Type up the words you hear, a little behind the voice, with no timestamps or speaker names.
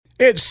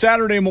It's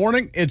Saturday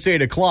morning. It's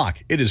 8 o'clock.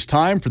 It is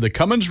time for the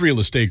Cummins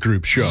Real Estate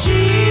Group show. She's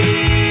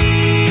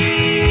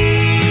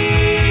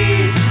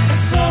a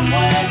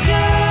somewhere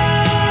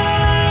girl.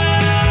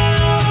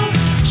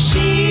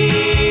 She's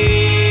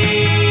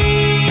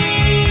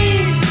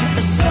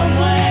a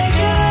somewhere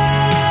girl.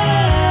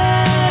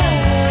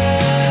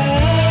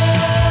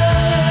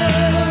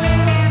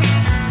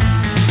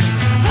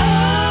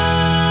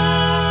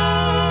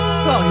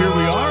 Well, here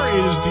we are.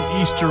 It is the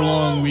Easter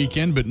long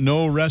weekend, but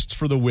no rest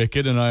for the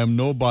wicked, and I am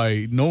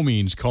by no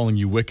means calling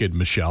you wicked,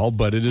 Michelle,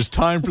 but it is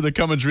time for the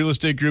Cummins Real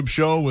Estate Group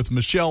show with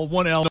Michelle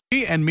 1L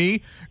and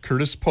me,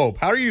 Curtis Pope.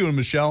 How are you doing,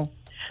 Michelle?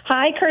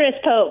 Hi, Curtis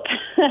Pope.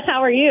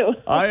 How are you?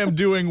 I am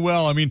doing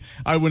well. I mean,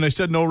 when I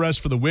said no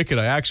rest for the wicked,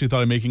 I actually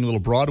thought I'm making a little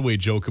Broadway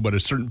joke about a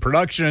certain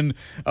production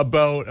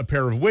about a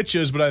pair of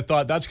witches, but I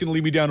thought that's going to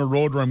lead me down a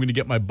road where I'm going to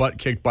get my butt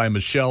kicked by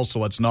Michelle, so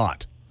let's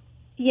not.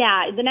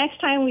 Yeah, the next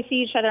time we see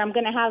each other, I'm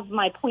going to have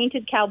my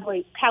pointed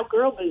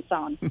cowgirl boots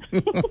on.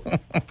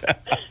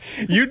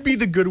 You'd be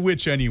the good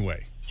witch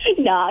anyway.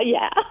 Nah,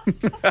 yeah.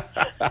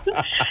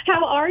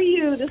 How are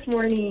you this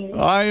morning?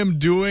 I am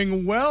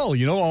doing well,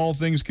 all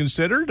things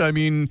considered. I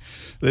mean,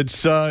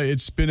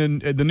 it's been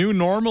the new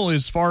normal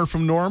is far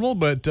from normal,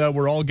 but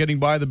we're all getting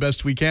by the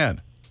best we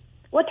can.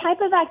 What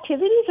type of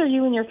activities are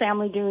you and your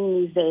family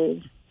doing these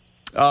days?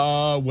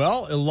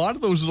 Well, a lot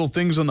of those little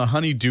things on the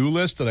honey-do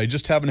list that I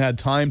just haven't had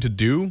time to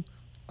do,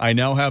 I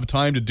now have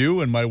time to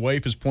do, and my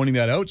wife is pointing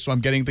that out, so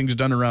I'm getting things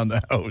done around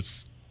the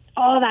house.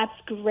 Oh, that's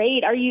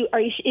great.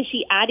 Is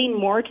she adding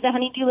more to the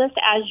honey-do list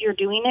as you're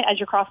doing it, as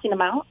you're crossing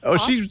them out? Oh,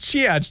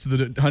 she adds to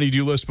the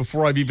honey-do list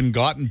before I've even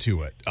gotten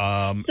to it. So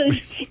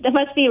that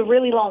must be a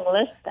really long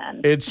list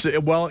then. It's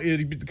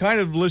the kind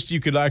of list you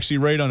could actually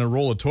write on a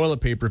roll of toilet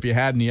paper if you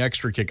had any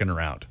extra kicking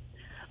around.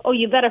 Oh,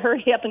 you better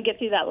hurry up and get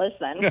through that list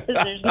then, because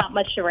there's not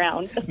much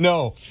around.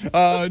 No,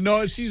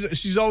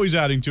 she's always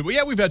adding to it. But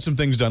yeah, we've had some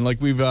things done.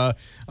 Like we've,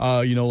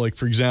 like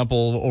for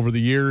example, over the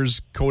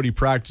years, Cody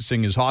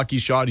practicing his hockey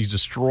shot, he's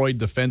destroyed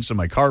the fence in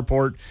my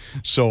carport.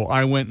 So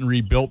I went and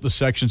rebuilt the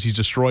sections he's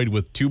destroyed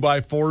with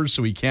 2x4s,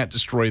 so he can't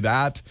destroy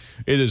that.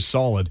 It is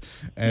solid.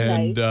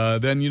 And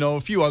nice. Then, a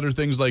few other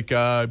things like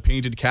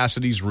painted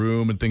Cassidy's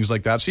room and things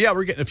like that. So yeah,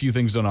 we're getting a few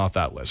things done off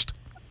that list.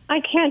 I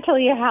can't tell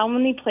you how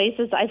many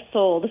places I've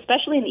sold,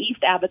 especially in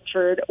East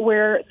Abbotsford,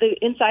 where the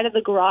inside of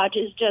the garage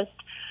is just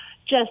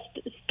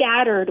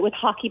scattered with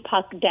hockey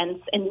puck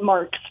dents and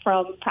marks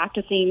from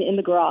practicing in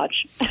the garage.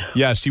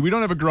 Yeah, see, we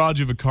don't have a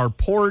garage, we have a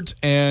carport,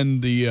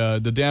 and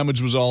the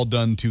damage was all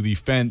done to the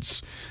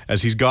fence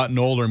as he's gotten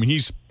older. I mean,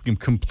 he's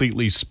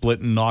completely split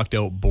and knocked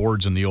out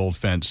boards in the old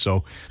fence.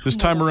 So this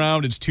time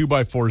around, it's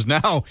 2x4s.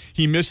 Now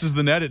he misses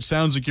the net. It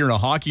sounds like you're in a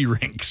hockey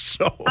rink.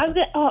 So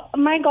oh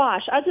my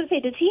gosh, I was going to say,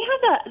 does he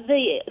have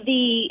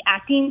the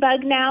acting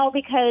bug now?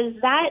 Because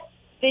that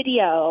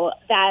video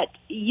that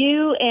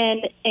you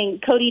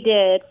and Cody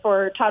did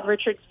for Todd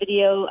Richards'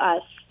 video,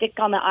 Stick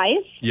on the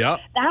Ice. Yeah,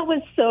 that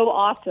was so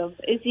awesome.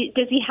 Does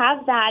he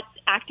have that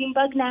acting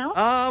bug now?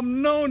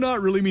 No,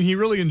 not really. I mean, he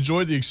really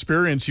enjoyed the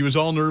experience. He was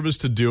all nervous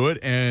to do it,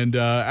 and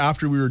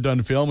after we were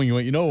done filming, he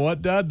went, "You know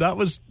what, Dad? That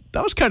was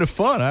kind of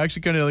fun. I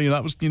actually kind of,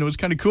 that was, it was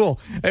kind of cool.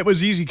 It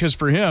was easy because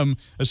for him,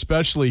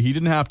 especially, he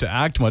didn't have to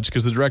act much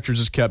because the director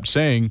just kept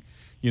saying,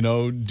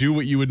 do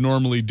what you would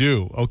normally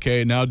do.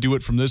 Okay, now do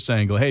it from this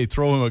angle. Hey,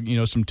 throw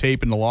him, some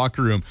tape in the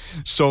locker room.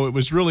 So it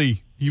was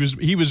really,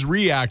 he was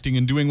reacting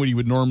and doing what he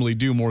would normally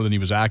do more than he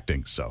was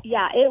acting. So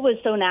yeah, it was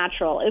so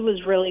natural. It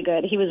was really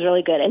good. He was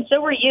really good, and so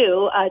were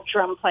you, a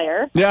drum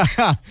player. Yeah.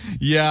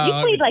 You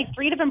played like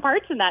 3 different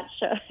parts in that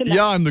show.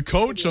 Yeah, I'm the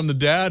coach, I'm the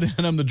dad,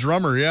 and I'm the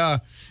drummer. Yeah.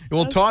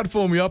 Well, Todd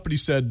phoned me up and he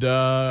said,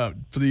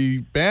 for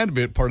the band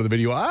bit part of the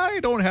video, I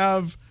don't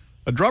have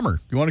a drummer.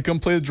 You want to come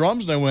play the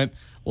drums? And I went,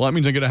 well, that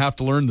means I'm going to have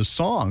to learn the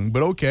song,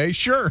 but okay,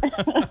 sure.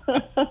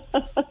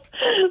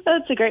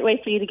 That's a great way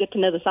for you to get to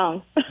know the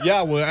song.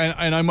 Yeah, well,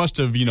 and I must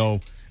have,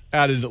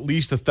 added at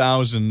least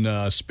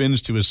 1,000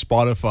 spins to his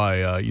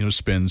Spotify,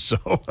 spins. So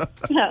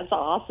that's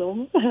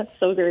awesome. That's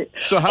so great.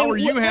 So how are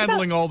you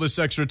handling all this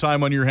extra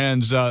time on your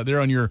hands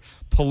there on your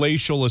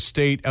palatial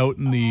estate out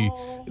in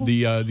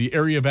the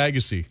area of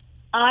Agassiz?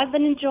 I've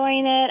been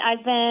enjoying it.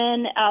 I've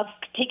been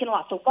taking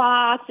lots of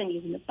walks and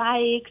using the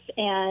bikes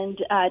and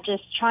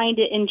just trying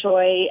to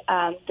enjoy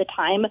the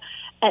time.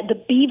 The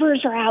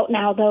beavers are out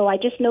now, though. I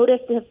just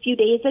noticed a few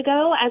days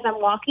ago as I'm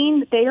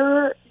walking,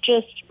 they're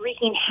just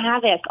wreaking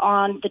havoc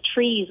on the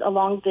trees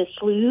along the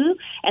slough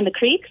and the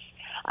creeks.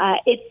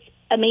 It's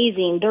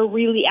amazing. They're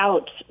really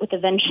out with a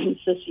vengeance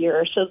this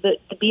year. So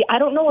I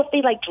don't know if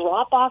they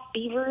drop off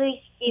beavers,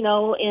 in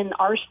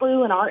our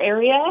slough in our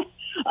area.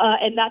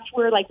 And that's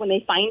where, when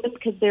they find them,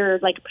 because they're a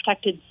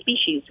protected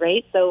species,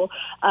 right? So,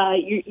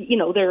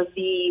 they're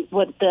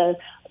the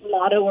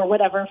motto or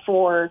whatever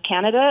for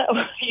Canada,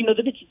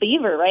 that it's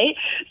beaver, right?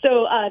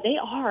 So they're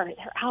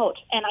out.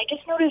 And I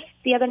just noticed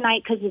the other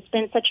night, because it's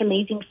been such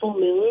amazing full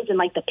moons and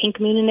the pink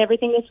moon and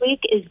everything this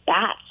week, is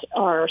bats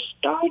are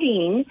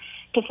starting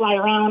to fly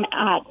around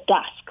at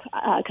dusk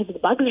because the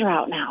bugs are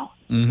out now.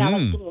 Now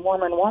it's getting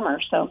warmer and warmer.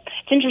 So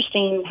it's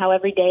interesting how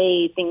every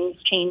day things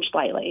change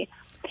slightly.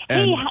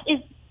 And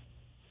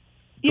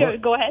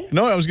go ahead.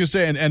 No, I was going to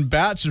say, and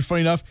bats are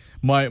funny enough.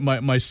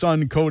 My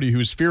son Cody,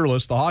 who's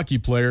fearless, the hockey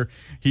player,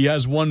 he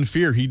has one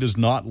fear: he does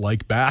not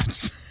like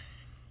bats.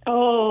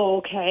 Oh,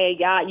 okay,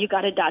 yeah, you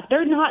got it, duck.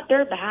 They're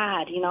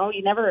bad.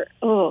 You never.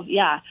 Oh,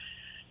 yeah.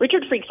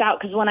 Richard freaks out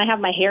because when I have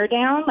my hair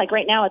down, like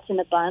right now it's in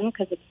a bun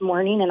because it's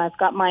morning and I've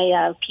got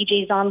my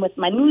PJs on with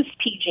my moose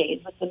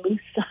PJs with the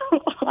moose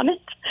on it.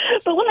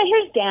 But when my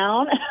hair's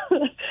down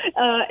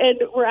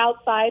and we're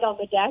outside on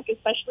the deck,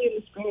 especially in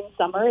the spring and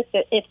summer,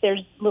 if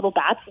there's little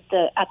bats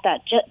at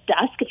that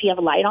dusk, if you have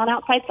a light on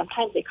outside,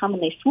 sometimes they come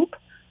and they swoop.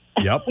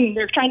 Yep. And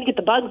they're trying to get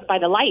the bugs by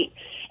the light.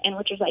 And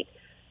Richard's like,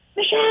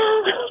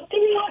 Michelle,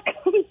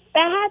 do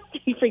bats.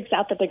 He freaks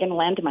out that they're going to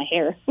land in my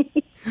hair.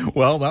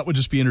 Well, that would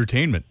just be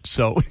entertainment.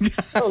 So.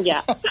 Oh,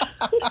 yeah.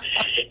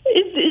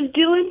 Is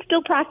Dylan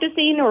still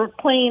practicing or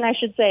playing, I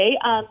should say,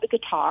 the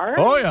guitar?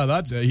 Oh, yeah.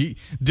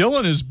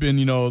 Dylan has been,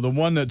 the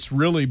one that's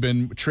really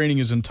been training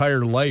his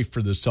entire life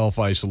for this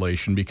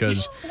self-isolation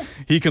because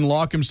he can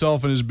lock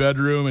himself in his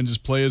bedroom and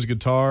just play his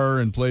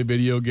guitar and play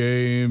video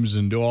games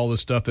and do all the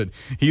stuff that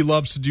he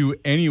loves to do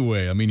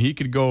anyway. I mean, he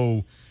could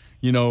go,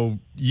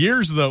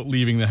 years without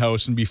leaving the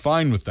house and be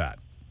fine with that.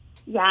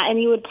 Yeah, and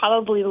he would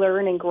probably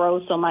learn and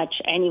grow so much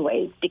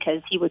anyways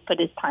because he would put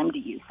his time to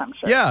use, I'm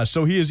sure. Yeah,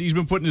 so he's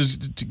been putting his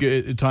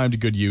time to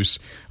good use,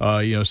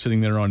 sitting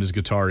there on his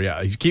guitar.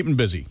 Yeah, he's keeping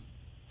busy.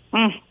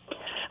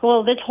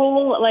 Well, this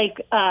whole,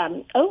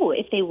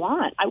 if they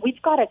want,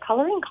 we've got a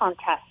coloring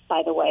contest,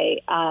 by the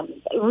way.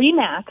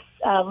 Remax,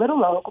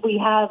 Little Oak, we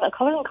have a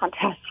coloring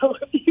contest. So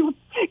if you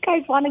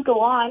guys want to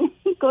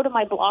go to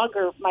my blog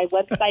or my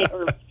website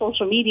or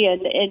social media.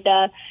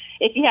 And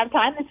if you have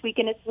time this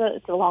weekend,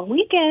 it's a long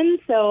weekend.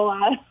 So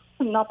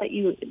not that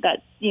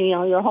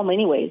you're home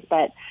anyways.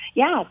 But,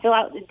 yeah, fill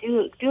out,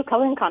 do a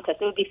coloring contest.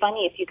 It would be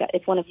funny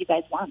if one of you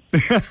guys won.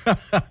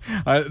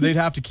 They'd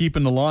have to keep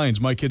in the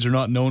lines. My kids are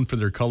not known for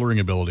their coloring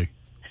ability.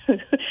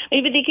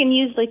 Maybe they can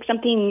use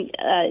something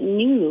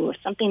new,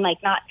 something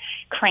like not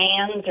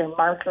crayons or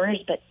markers,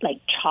 but like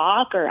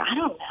chalk or I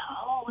don't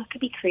know. It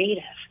could be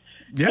creative.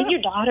 Yeah. Maybe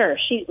your daughter,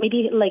 she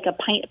maybe like a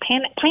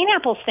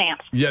pineapple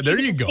stamp. Yeah, there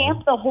you go.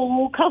 Stamp the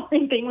whole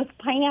coloring thing with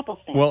pineapple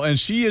stamp. Well, and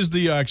she is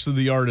actually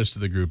the artist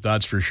of the group,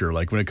 that's for sure.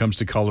 Like when it comes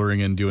to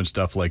coloring and doing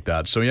stuff like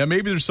that. So yeah,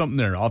 maybe there's something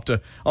there. I'll have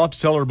to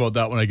tell her about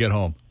that when I get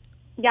home.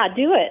 Yeah,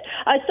 do it.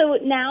 So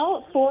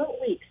now 4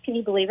 weeks. Can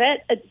you believe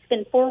it? It's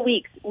been 4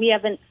 weeks. We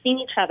haven't seen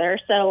each other.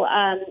 So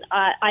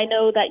I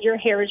know that your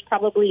hair is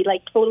probably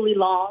totally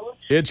long.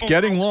 It's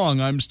getting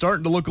long. I'm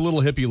starting to look a little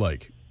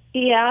hippie-like.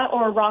 Yeah,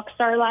 or rock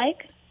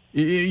star-like.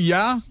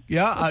 Yeah.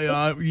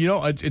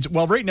 It's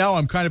right now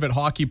I'm kind of at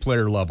hockey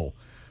player level.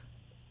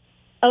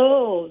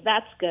 Oh,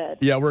 that's good.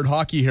 Yeah, we're at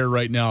hockey hair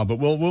right now, but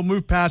we'll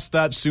move past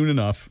that soon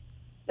enough.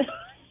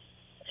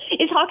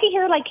 Is hockey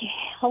hair like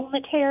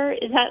helmet hair?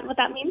 Is that what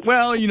that means?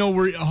 Well,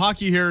 where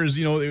hockey hair is,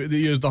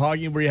 is the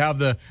hockey where you have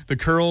the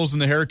curls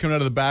and the hair coming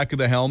out of the back of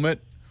the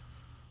helmet.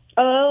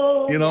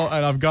 Oh. And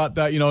I've got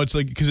that, it's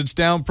like, because it's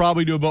down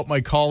probably to about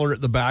my collar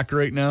at the back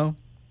right now.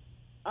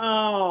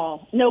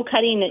 Oh, no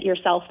cutting it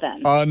yourself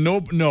then?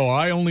 No,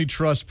 I only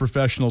trust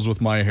professionals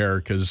with my hair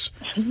because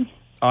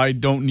I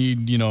don't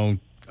need,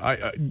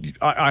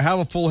 I have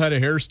a full head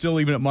of hair still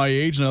even at my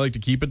age and I like to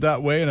keep it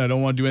that way and I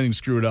don't want to do anything to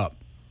screw it up.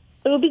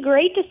 It would be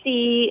great to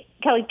see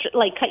Kelly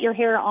cut your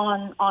hair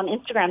on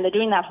Instagram. They're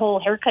doing that whole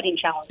hair cutting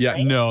challenge. Yeah,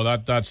 right? No,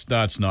 that's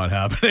not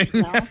happening.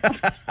 No.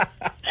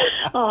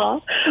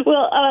 Oh,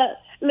 well,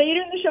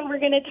 later in the show, we're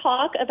going to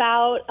talk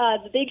about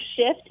the big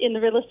shift in the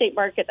real estate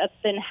market that's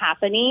been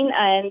happening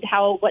and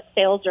what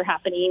sales are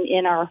happening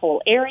in our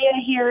whole area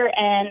here.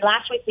 And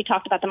last week we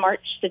talked about the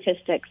March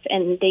statistics,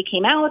 and they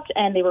came out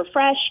and they were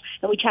fresh.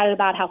 And we chatted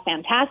about how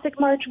fantastic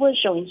March was,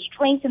 showing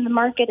strength in the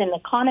market and the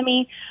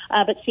economy,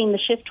 but seeing the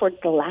shift towards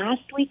the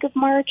last week of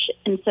March.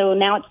 And so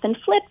now it's been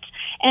flipped,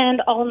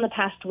 and all in the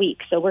past week.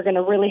 So we're going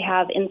to really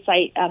have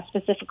insight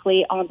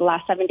specifically on the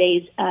last 7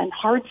 days and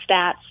hard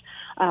stats.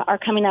 Are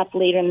coming up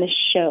later in the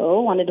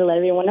show. Wanted to let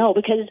everyone know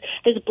because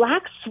this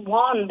black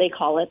swan, they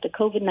call it, the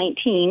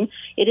COVID-19.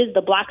 It is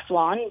the black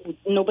swan.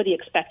 Nobody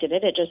expected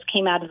it. It just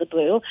came out of the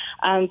blue.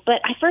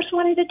 But I first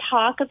wanted to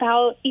talk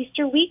about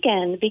Easter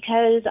weekend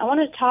because I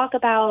wanted to talk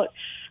about,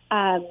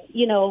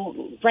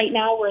 right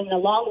now we're in the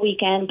long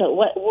weekend, but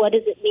what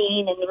does it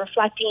mean? And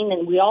reflecting,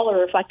 and we all are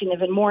reflecting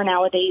even more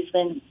nowadays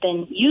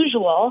than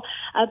usual.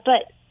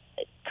 But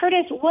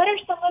Curtis, what are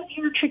some of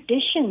your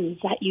traditions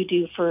that you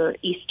do for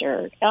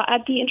Easter?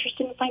 I'd be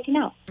interested in finding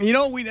out.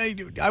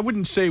 I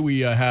wouldn't say we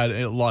had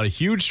a lot of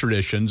huge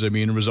traditions. I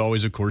mean, it was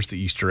always, of course, the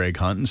Easter egg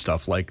hunt and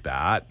stuff like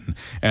that.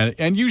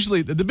 And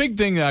usually the big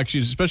thing,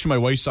 actually, especially my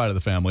wife's side of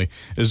the family,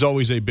 is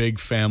always a big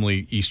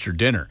family Easter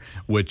dinner,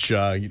 which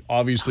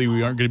obviously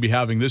we aren't going to be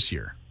having this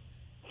year.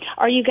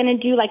 Are you going to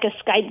do like a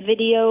Skype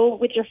video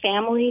with your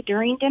family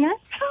during dinner?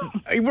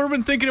 We've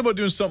been thinking about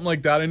doing something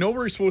like that. I know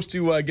we're supposed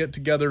to get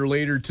together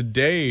later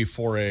today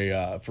for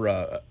a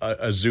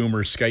Zoom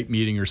or Skype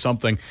meeting or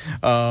something,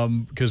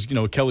 because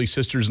Kelly's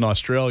sister's in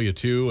Australia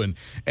too, and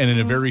in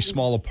a very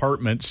small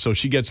apartment, so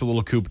she gets a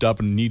little cooped up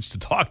and needs to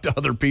talk to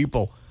other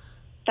people.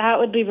 That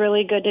would be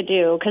really good to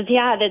do because,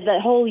 the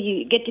whole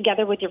you get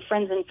together with your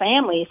friends and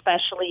family,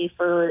 especially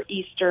for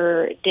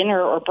Easter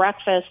dinner or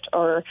breakfast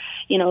or,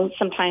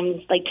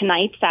 sometimes like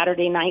tonight,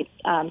 Saturday night,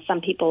 some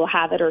people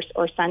have it or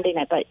Sunday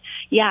night. But,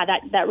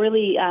 that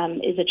really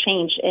is a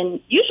change. And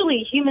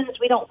usually humans,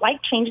 we don't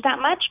like change that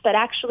much, but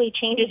actually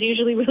change is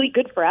usually really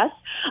good for us.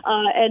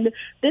 And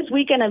this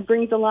weekend it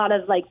brings a lot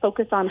of like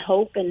focus on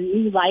hope and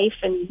new life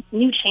and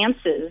new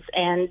chances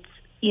and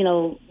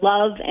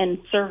love and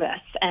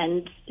service,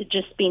 and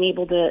just being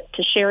able to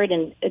share it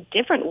in a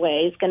different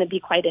way is going to be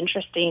quite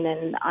interesting.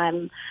 And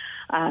I'm,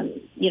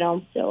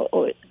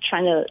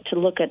 trying to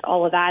look at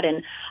all of that.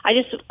 And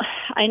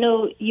I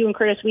know you and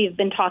Curtis, we've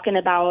been talking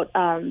about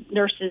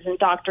nurses and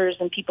doctors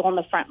and people on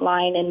the front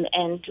line,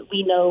 and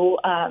we know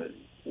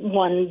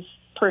ones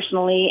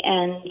personally,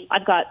 and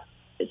I've got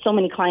so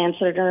many clients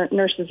that are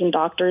nurses and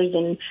doctors,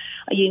 and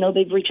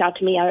they've reached out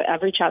to me.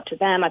 I've reached out to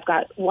them. I've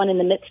got one in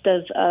the midst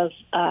of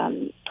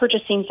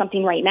purchasing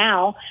something right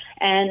now,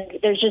 and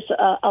there's just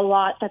a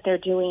lot that they're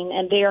doing,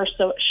 and they are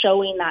so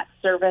showing that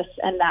service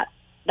and that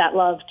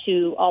love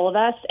to all of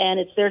us,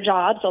 and it's their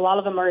jobs. A lot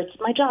of them are, it's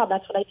my job.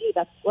 That's what I do.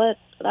 That's what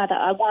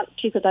I want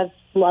to, because I've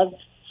loved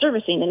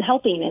servicing and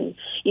helping, and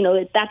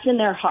that's in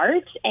their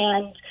heart.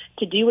 And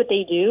to do what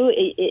they do,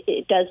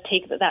 it does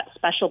take that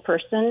special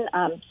person,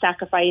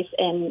 sacrifice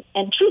and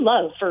true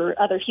love for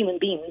other human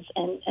beings.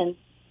 And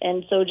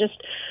so just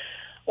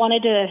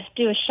wanted to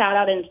do a shout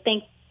out and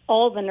thank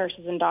all the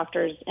nurses and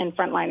doctors and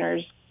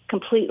frontliners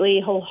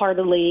completely,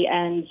 wholeheartedly,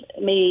 and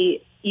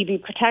may you be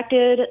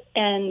protected,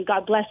 and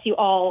God bless you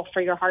all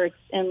for your hearts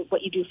and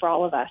what you do for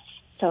all of us.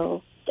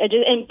 So,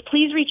 and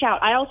please reach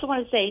out. I also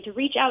want to say to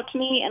reach out to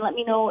me and let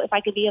me know if I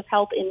could be of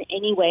help in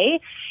any way.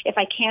 If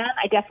I can,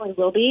 I definitely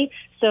will be.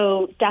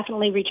 So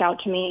definitely reach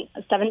out to me,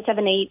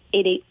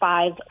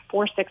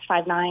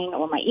 778-885-4659,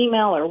 or my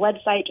email or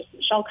website, just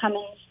Michelle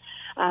Cummins.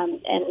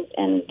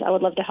 And I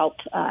would love to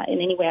help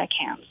in any way I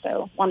can.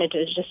 So wanted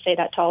to just say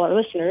that to all our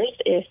listeners,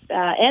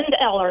 and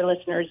all our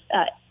listeners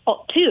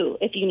too,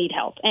 if you need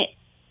help. And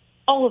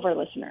all of our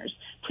listeners,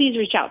 please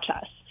reach out to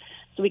us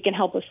so we can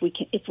help if we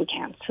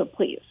can. So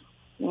please.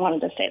 I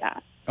wanted to say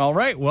that. All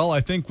right. Well, I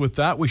think with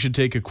that, we should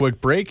take a quick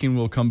break, and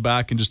we'll come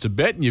back in just a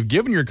bit. And you've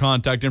given your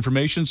contact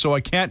information, so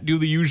I can't do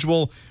the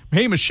usual,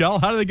 hey, Michelle,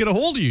 how do they get a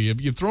hold of you?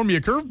 You've thrown me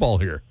a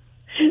curveball here.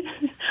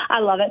 I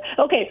love it.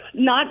 Okay,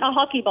 not a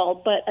hockey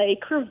ball, but a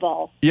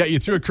curveball. Yeah, you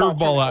threw a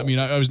curveball at me.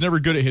 I was never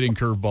good at hitting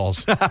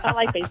curveballs. I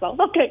like baseball.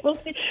 Okay, we'll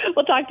see.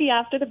 We'll talk to you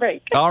after the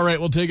break. All right,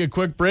 we'll take a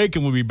quick break,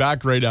 and we'll be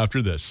back right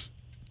after this.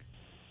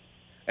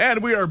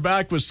 And we are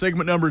back with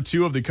segment number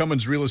 2 of the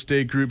Cummins Real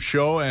Estate Group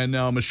show. And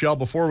Michelle,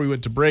 before we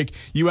went to break,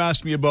 you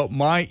asked me about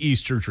my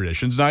Easter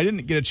traditions. And I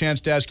didn't get a chance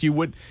to ask you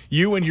what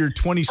you and your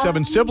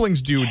 27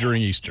 siblings do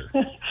during Easter.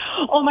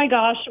 Oh, my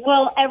gosh.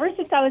 Well, ever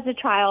since I was a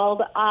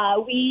child,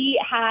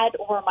 we had,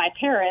 or my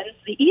parents,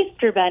 the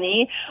Easter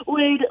Bunny,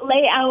 would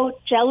lay out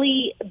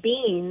jelly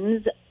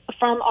beans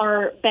from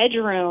our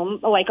bedroom,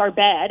 like our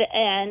bed,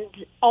 and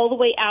all the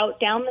way out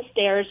down the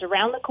stairs,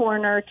 around the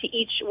corner to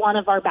each one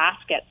of our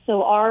baskets.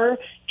 So our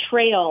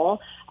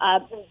trail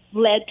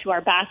led to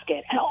our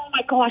basket. And oh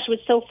my gosh, it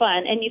was so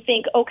fun. And you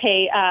think,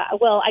 okay,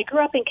 well, I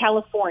grew up in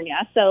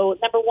California, so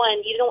number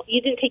one,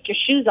 you didn't take your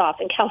shoes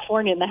off in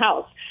California in the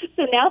house.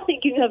 So now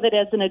thinking of it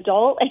as an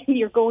adult, and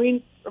you're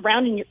going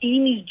around and you're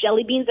eating these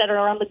jelly beans that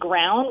are on the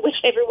ground, which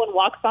everyone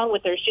walks on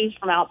with their shoes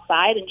from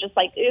outside, and just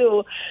like,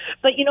 ew.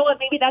 But you know what?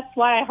 Maybe that's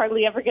why I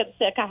hardly ever get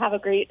sick. I have a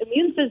great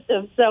immune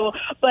system. So,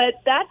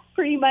 but that's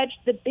pretty much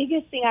the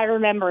biggest thing I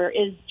remember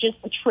is just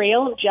the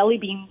trail of jelly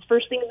beans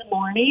first thing in the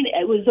morning.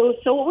 It was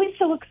always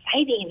so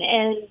exciting.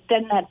 And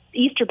then that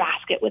Easter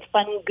basket with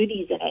fun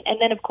goodies in it. And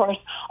then, of course,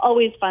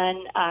 always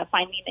fun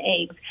finding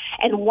the eggs.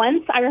 And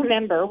once I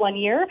remember one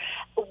year,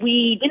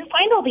 we didn't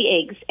find all the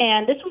eggs.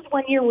 And this was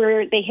one year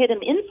where they hid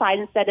them inside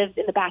instead of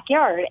in the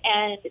backyard.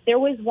 And there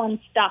was one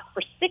stuck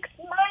for 6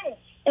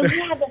 months. And we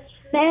had the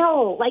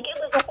smell. Like, it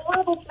was a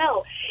horrible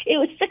smell. It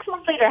was 6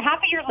 months later,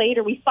 half a year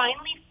later, we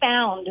finally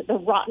found the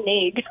rotten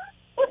egg.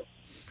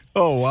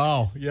 Oh,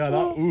 wow. Yeah,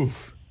 that,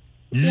 oof.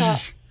 Yeah.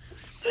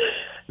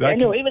 I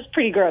know, it was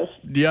pretty gross.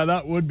 Yeah,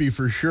 that would be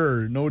for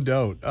sure, no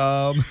doubt.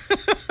 But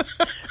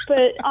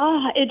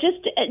it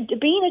just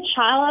being a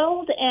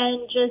child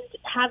and just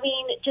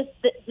having just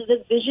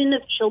the vision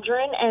of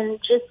children, and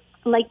just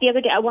like the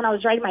other day when I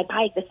was riding my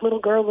bike, this little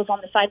girl was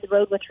on the side of the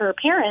road with her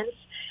parents,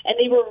 and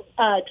they were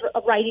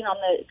riding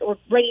or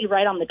ready to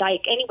ride on the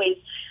dike. Anyways,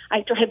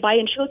 I drive by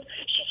and she's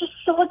just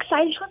so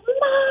excited. She goes,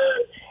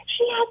 Mom,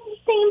 she has the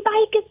same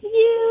bike as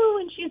you,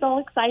 and she's all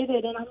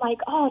excited. And I'm like,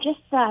 oh, just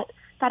that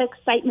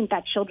excitement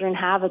that children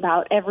have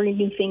about every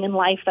new thing in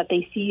life that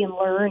they see and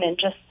learn, and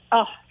just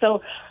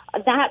so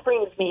that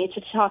brings me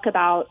to talk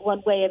about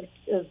one way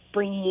of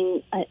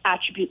bringing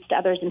attributes to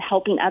others and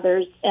helping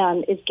others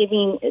is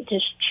giving to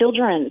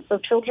children. So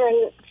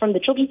children from the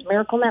Children's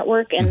Miracle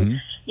Network,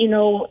 and you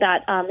know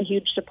that I'm a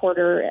huge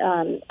supporter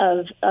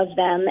of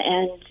them,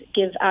 and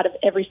give out of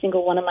every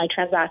single one of my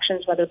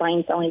transactions, whether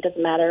buying, selling,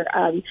 doesn't matter.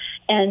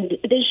 And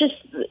there's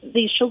just,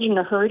 these children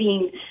are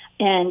hurting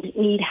and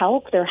need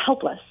help. They're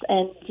helpless,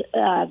 and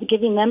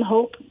giving them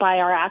hope by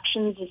our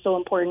actions is so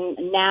important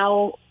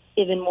now,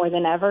 even more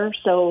than ever.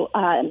 So,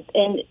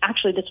 and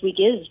actually this week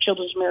is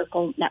Children's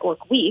Miracle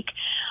Network Week.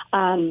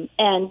 And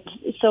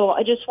so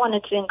I just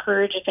wanted to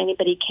encourage, if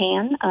anybody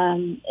can,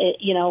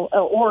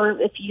 or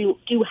if you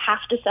do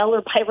have to sell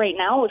or buy right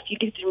now, if you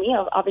do through me,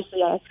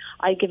 obviously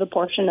I give a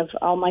portion of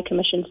all my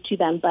commissions to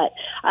them, but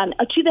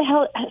to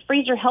the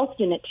Fraser Health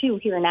Unit too,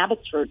 here in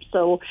Abbotsford.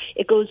 So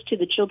it goes to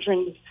the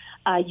children's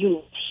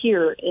units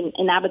here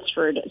in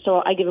Abbotsford.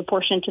 So I give a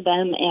portion to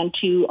them and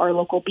to our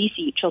local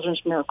BC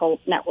Children's Miracle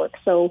Network.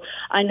 So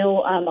I know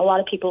a lot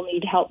of people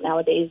need help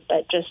nowadays,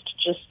 but just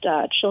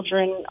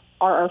children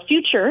are our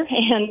future,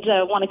 and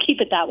want to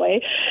keep it that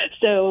way.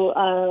 So,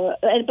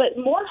 but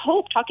more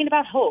hope, talking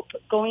about hope,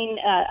 going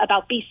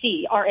about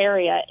BC, our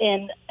area,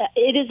 and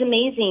it is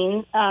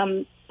amazing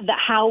that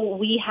how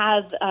we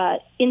have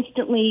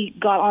instantly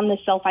got on this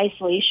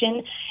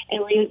self-isolation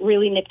and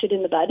really nipped it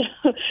in the bud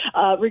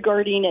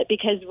regarding it,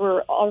 because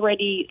we're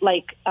already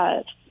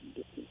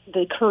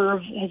the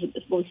curve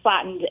was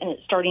flattened and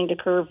it's starting to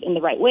curve in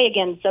the right way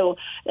again. So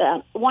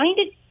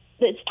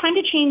it's time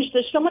to change.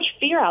 There's so much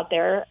fear out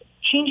there.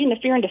 Changing the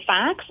fear into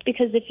facts,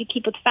 because if you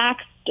keep with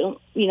facts, then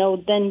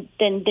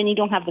you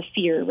don't have the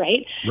fear,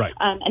 right? Right.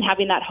 And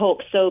having that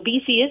hope. So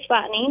BC is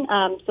flattening,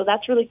 so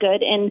that's really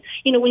good. And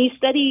when you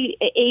study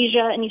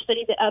Asia and you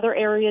study the other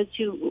areas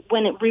who,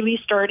 when it really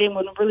started,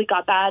 when it really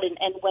got bad,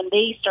 and when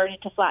they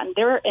started to flatten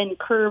and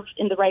curve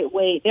in the right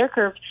way, their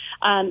curve,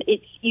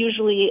 it's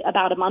usually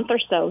about a month or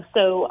so.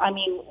 So I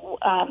mean,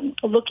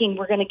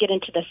 we're going to get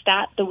into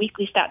the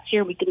weekly stats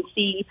here. We can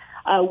see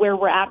where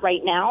we're at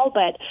right now,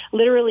 but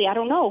literally, I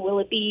don't know. Will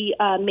it be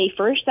May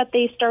 1st that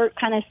they start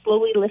kind of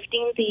slowly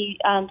lifting the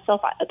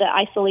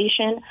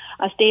isolation,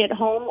 stay at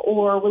home,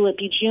 or will it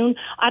be June?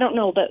 I don't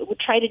know, but we'll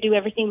try to do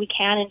everything we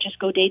can and just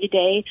go day to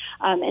day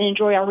and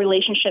enjoy our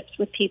relationships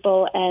with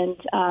people, and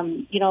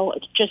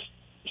just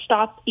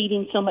stop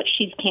eating so much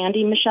cheese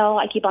candy, Michelle.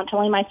 I keep on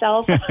telling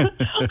myself.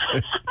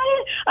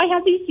 I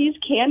have these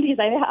candies.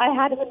 I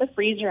had them in the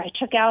freezer. I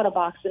took out a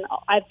box, and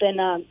I've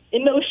been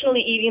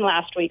emotionally eating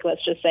last week,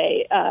 let's just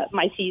say,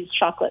 my C's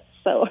chocolates.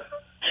 So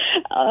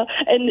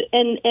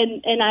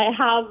and I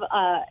have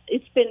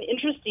it's been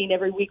interesting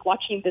every week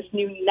watching this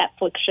new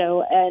Netflix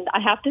show, and I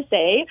have to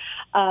say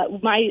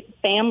my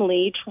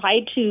family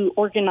tried to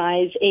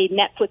organize a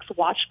Netflix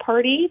watch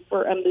party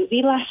for a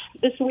movie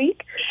this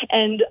week,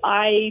 and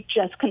I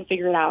just couldn't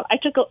figure it out. I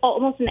took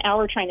almost an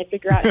hour trying to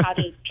figure out how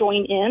to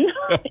join in,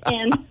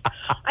 and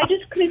I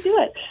just couldn't do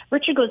it.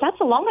 Richard goes, "That's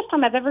the longest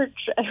time I've ever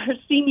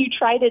seen you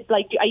try to,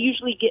 I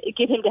usually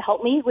get him to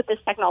help me with this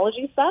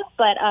technology stuff,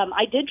 but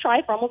I did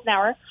try for almost an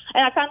hour,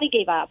 and I finally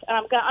gave up.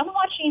 And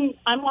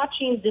I'm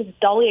watching this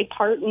Dolly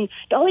Parton.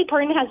 Dolly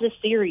Parton has a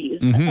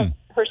series of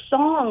her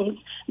songs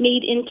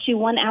made into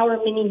 1 hour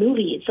mini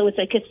movies. So it's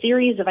like a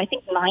series of, I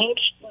think,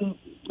 9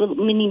 little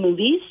mini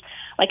movies,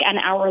 like an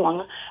hour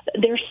long.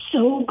 They're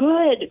so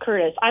good,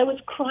 Curtis. I was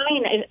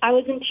crying. I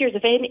was in tears.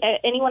 If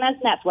anyone has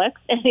Netflix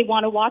and they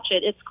want to watch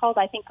it, it's called,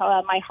 I think,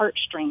 My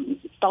Heartstrings.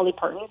 It's Dolly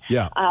Parton.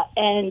 Yeah.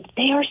 And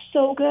they are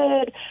so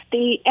good.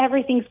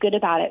 Everything's good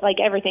about it, like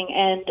everything.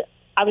 And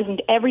I was in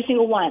every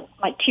single one.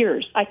 My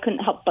tears. I couldn't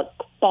help but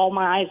bawl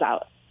my eyes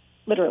out,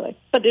 literally.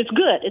 But it's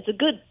good. It's a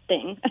good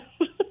thing.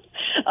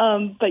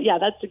 But yeah,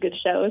 that's a good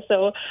show.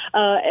 So,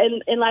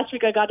 and last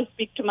week I got to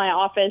speak to my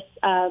office.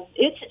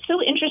 It's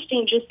so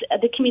interesting, just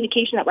the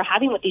communication that we're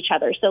having with each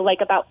other. So we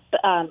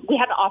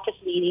had an office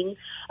meeting,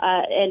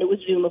 and it was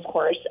Zoom, of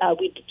course.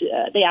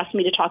 They asked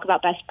me to talk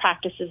about best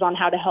practices on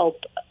how to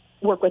help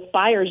work with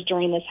buyers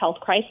during this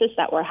health crisis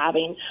that we're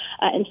having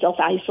in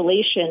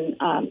self-isolation.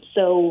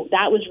 So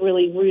that was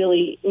really,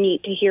 really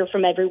neat to hear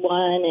from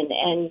everyone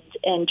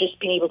and just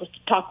being able to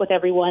talk with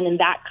everyone in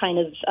that kind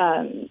of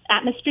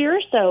atmosphere.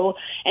 So,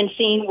 and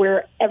seeing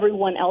where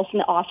everyone else in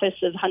the office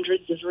of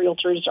hundreds of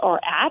realtors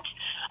are at.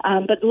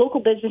 But the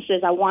local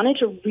businesses, I wanted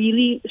to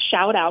really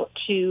shout out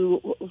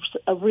to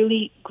a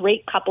really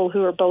great couple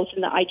who are both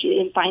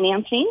in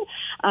financing.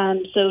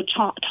 So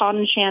Todd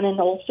and Shannon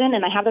Olson,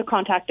 and I have their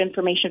contact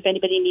information if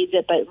anybody needs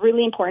it, but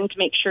really important to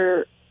make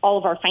sure all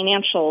of our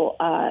financial,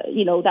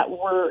 that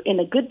we're in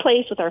a good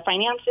place with our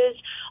finances,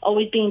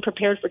 always being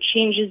prepared for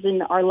changes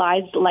in our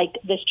lives like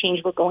this change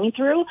we're going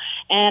through.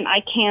 And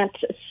I can't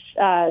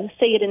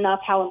say it enough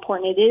how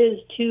important it is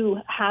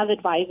to have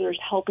advisors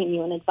helping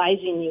you and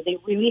advising you. They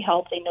really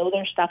help. They know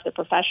their stuff. They're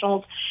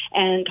professionals.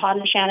 And Todd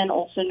and Shannon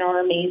Olson are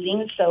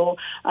amazing. So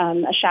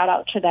a shout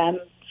out to them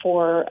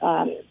for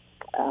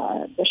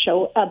the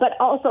show. But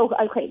also,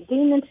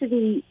 getting into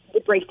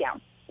the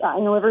breakdown. I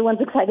know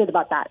everyone's excited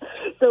about that.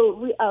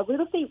 So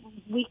real estate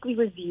weekly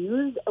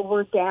reviews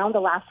were down the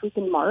last week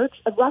in March,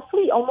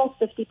 roughly almost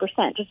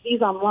 50%, just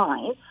views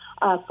online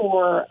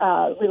for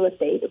real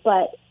estate.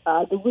 But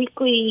the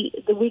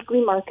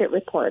weekly market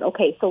report.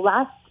 Okay, so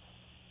last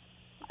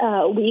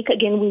week,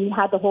 again, we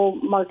had the whole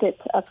market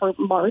for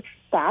March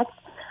stats.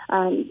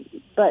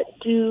 But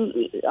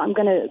I'm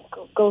going to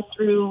go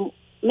through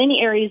many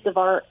areas of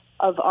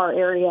our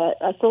area.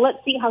 So let's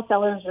see how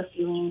sellers are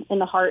feeling in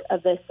the heart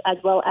of this, as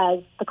well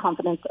as the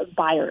confidence of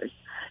buyers.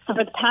 So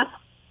for the past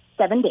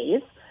 7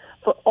 days,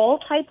 for all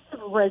types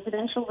of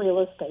residential real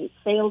estate,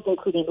 sales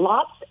including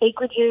lots,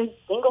 acreages,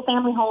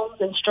 single-family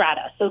homes, and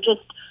strata. So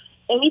just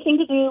anything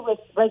to do with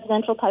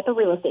residential type of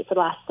real estate for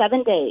the last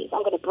 7 days.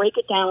 I'm going to break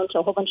it down to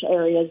a whole bunch of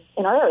areas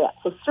in our area.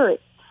 So Surrey,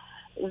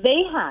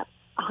 they have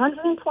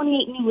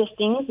 128 new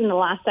listings in the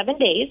last 7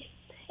 days,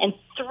 and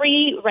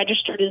 3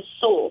 registered as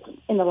sold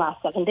in the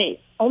last 7 days.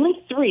 Only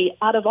 3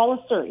 out of all of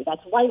Surrey.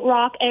 That's White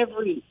Rock,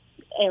 every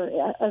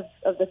area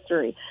of the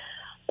Surrey.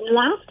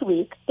 Last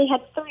week, they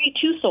had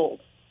 32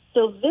 sold.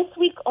 So this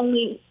week,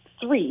 only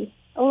 3.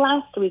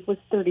 Last week was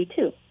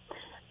 32.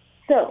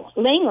 So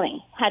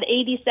Langley had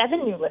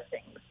 87 new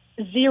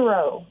listings,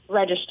 0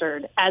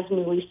 registered as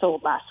newly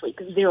sold last week,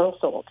 0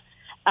 sold.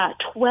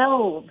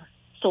 12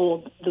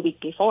 sold the week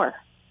before.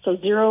 So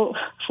 0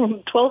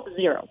 from 12 to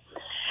 0.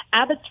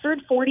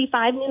 Abbotsford,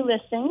 45 new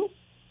listings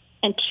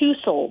and 2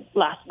 sold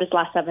this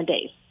last 7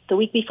 days. The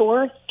week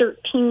before,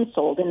 13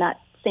 sold in that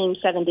same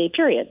 7-day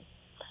period.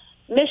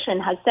 Mission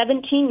has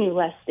 17 new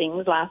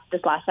listings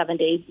this last 7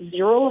 days.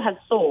 0 have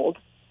sold,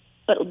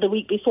 but the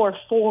week before,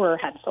 4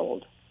 had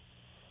sold.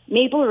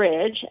 Maple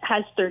Ridge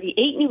has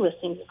 38 new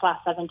listings this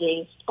last 7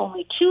 days.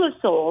 Only 2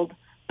 have sold,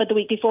 but the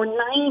week before,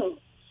 9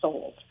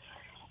 sold.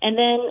 And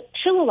then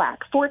Chilliwack,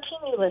 14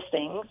 new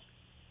listings.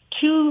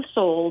 2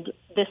 sold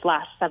this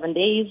last 7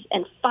 days,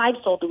 and 5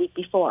 sold the week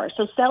before.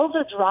 So sales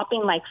are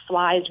dropping like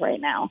flies right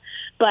now.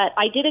 But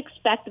I did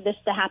expect this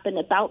to happen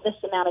about this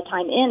amount of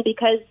time in,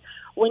 because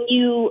when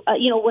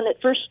when it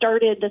first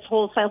started, this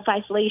whole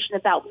self-isolation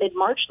about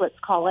mid-March, let's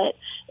call it,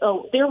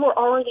 there were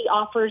already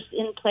offers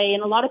in play,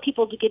 and a lot of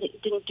people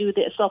didn't do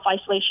the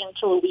self-isolation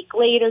until a week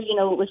later.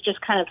 It was just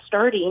kind of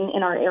starting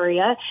in our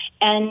area.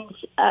 And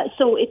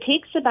so it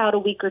takes about a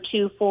week or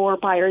 2 for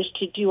buyers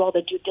to do all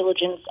the due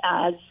diligence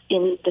as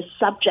in the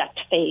subject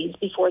phase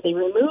before they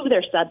remove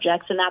their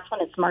subjects, and that's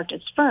when it's marked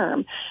as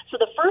firm. So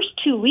the first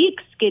 2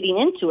 weeks getting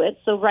into it,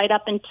 so right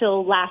up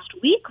until last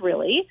week,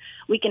 really,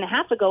 week and a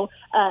half ago,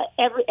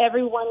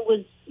 everyone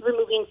was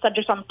removing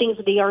subjects on things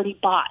that they already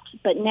bought.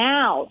 But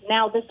now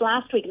this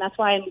last week, and that's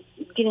why I'm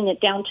getting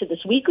it down to this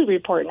weekly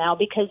report now,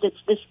 because it's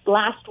this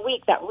last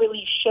week that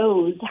really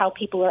shows how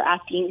people are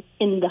acting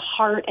in the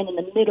heart and in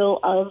the middle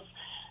of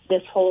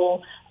this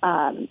whole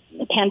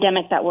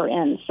pandemic that we're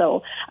in.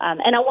 So,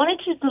 and I wanted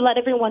to let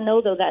everyone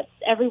know, though, that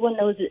everyone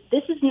knows that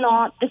this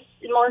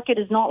market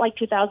is not like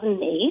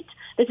 2008.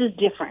 This is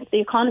different. The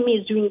economy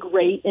is doing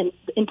great, and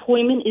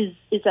employment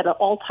is at an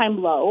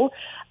all-time low.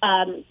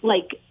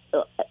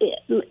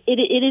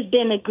 It has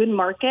been a good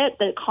market.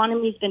 The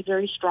economy has been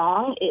very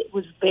strong. It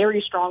was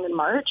very strong in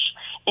March,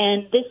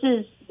 and this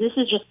is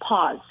just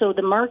pause. So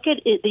the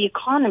the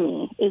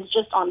economy is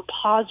just on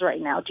pause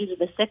right now due to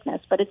the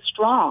sickness, but it's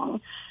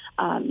strong,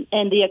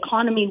 and the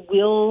economy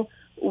will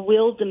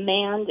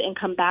demand and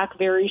come back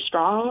very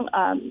strong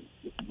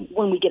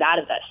when we get out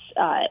of this.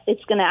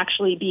 It's going to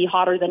actually be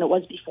hotter than it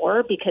was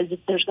before, because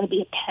there's going to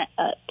be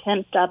a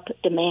pent-up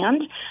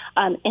demand,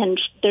 and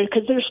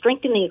because there's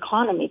strength in the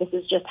economy. This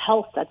is just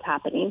health that's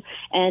happening,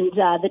 and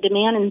the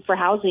demand for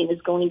housing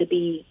is going to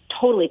be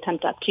totally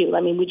pent up too.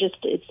 I mean,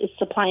 it's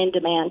supply and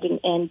demand,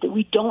 and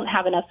we don't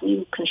have enough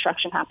new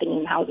construction happening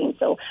in housing.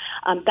 So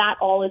that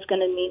all is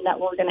going to mean that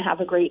we're going to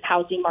have a great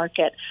housing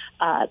market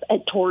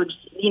towards,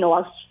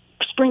 our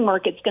spring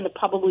market's going to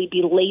probably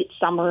be late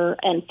summer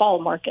and fall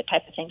market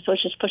type of thing. So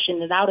it's just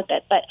pushing it out a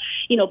bit. But,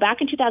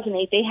 back in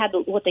 2008, they had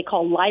what they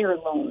call liar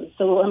loans.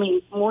 So,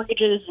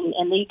 mortgages,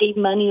 and they gave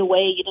money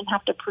away. You didn't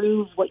have to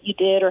prove what you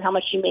did or how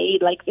much you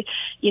made.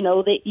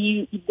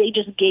 They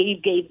just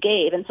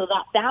gave. And so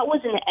that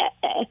was an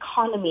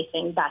economy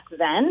thing back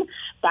then.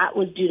 That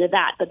was due to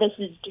that. But this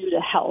is due to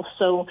health.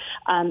 So,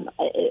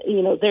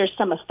 there's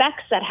some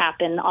effects that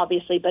happen,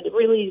 obviously, but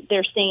really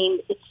they're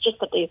saying it's just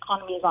that the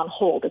economy is on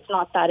hold. It's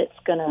not that it's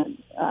going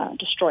to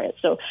destroy it.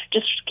 So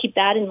just keep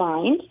that in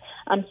mind.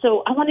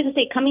 So I wanted to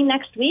say, coming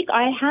next week,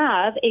 I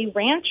have a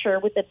rancher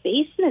with a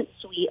basement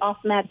suite off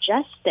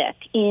Majestic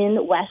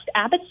in West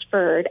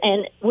Abbotsford,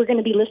 and we're going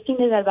to be listing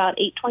it at about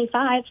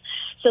 $825.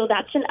 So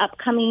that's an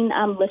upcoming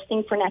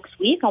listing for next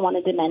week. I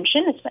wanted to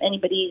mention if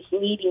anybody's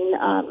needing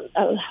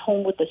a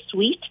home with a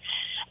suite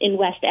in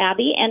West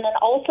Abbey. And then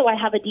also I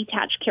have a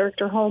detached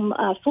character home,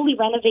 fully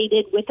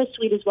renovated with a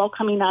suite as well,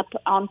 coming up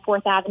on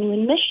 4th Avenue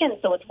in Mission.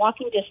 So it's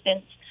walking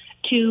distance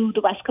to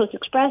the West Coast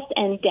Express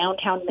and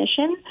downtown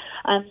Mission.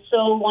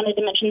 So wanted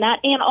to mention that.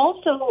 And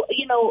also,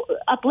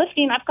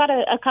 uplifting, I've got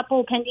a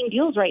couple pending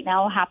deals right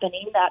now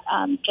happening that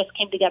just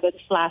came together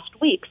this last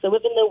week. So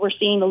even though we're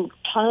seeing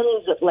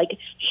tons of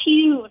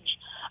huge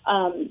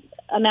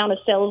amount of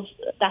sales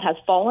that has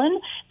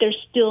fallen, there's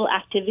still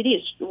activity.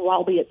 It's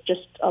albeit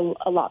just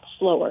a lot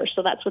slower.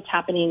 So that's what's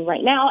happening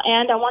right now.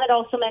 And I wanted to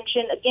also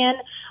mention again,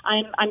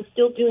 I'm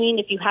still doing,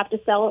 if you have to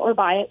sell it or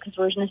buy it, because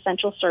we're an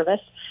essential service,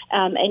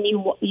 and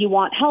you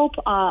want help,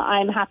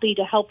 I'm happy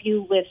to help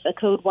you with a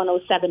code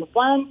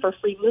 1071 for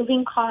free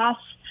moving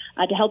costs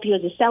to help you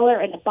as a seller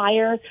and a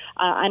buyer.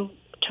 I'm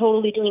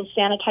totally doing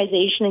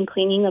sanitization and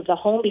cleaning of the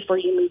home before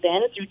you move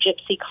in through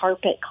Gypsy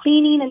carpet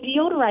cleaning and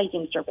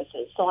deodorizing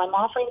services. So I'm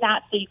offering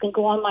that, so you can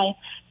go on my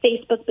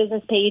Facebook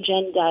business page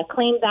and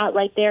claim that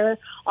right there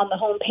on the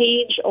home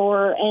page,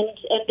 and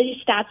these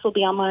stats will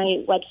be on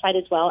my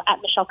website as well at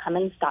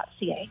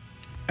michellecummins.ca.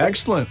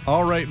 Excellent.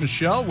 All right,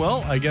 Michelle.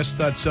 Well, I guess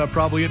that's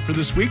probably it for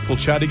this week. We'll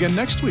chat again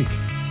next week.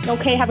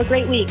 Okay, have a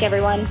great week,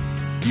 everyone.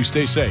 You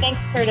stay safe. Thanks,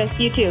 Curtis.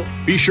 You too.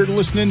 Be sure to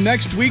listen in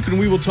next week when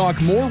we will talk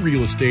more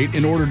real estate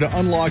in order to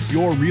unlock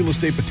your real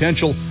estate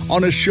potential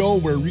on a show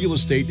where real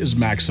estate is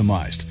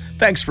maximized.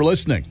 Thanks for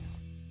listening.